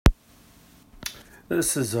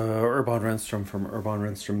This is Urban Renstrom from Urban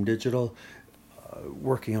Renstrom Digital,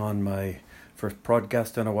 working on my first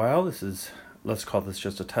broadcast in a while. Let's call this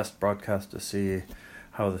just a test broadcast to see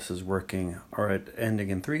how this is working. All right, ending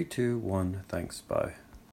in 3, 2, 1. Thanks, bye.